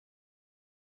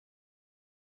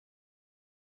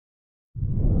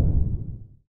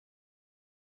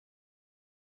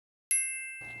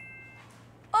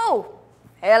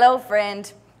Hello,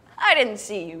 friend. I didn't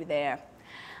see you there.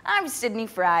 I'm Sydney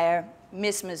Friar,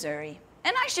 Miss Missouri,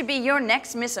 and I should be your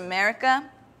next Miss America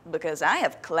because I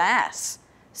have class,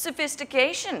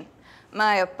 sophistication.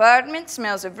 My apartment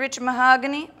smells of rich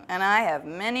mahogany, and I have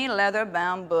many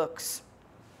leather-bound books.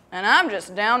 And I'm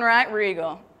just downright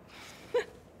regal.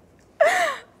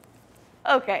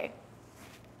 Okay,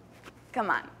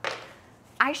 come on.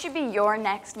 I should be your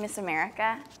next Miss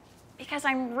America because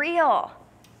I'm real,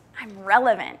 I'm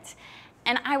relevant,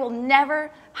 and I will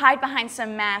never hide behind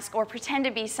some mask or pretend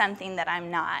to be something that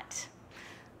I'm not.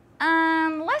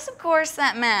 Unless, of course,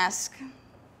 that mask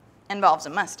involves a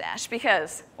mustache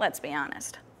because, let's be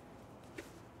honest,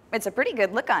 it's a pretty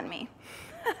good look on me.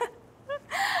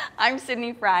 I'm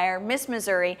Sydney Friar, Miss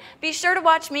Missouri. Be sure to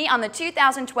watch me on the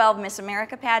 2012 Miss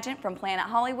America Pageant from Planet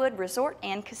Hollywood Resort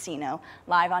and Casino,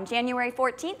 live on January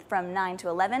 14th from 9 to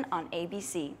 11 on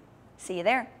ABC. See you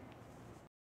there.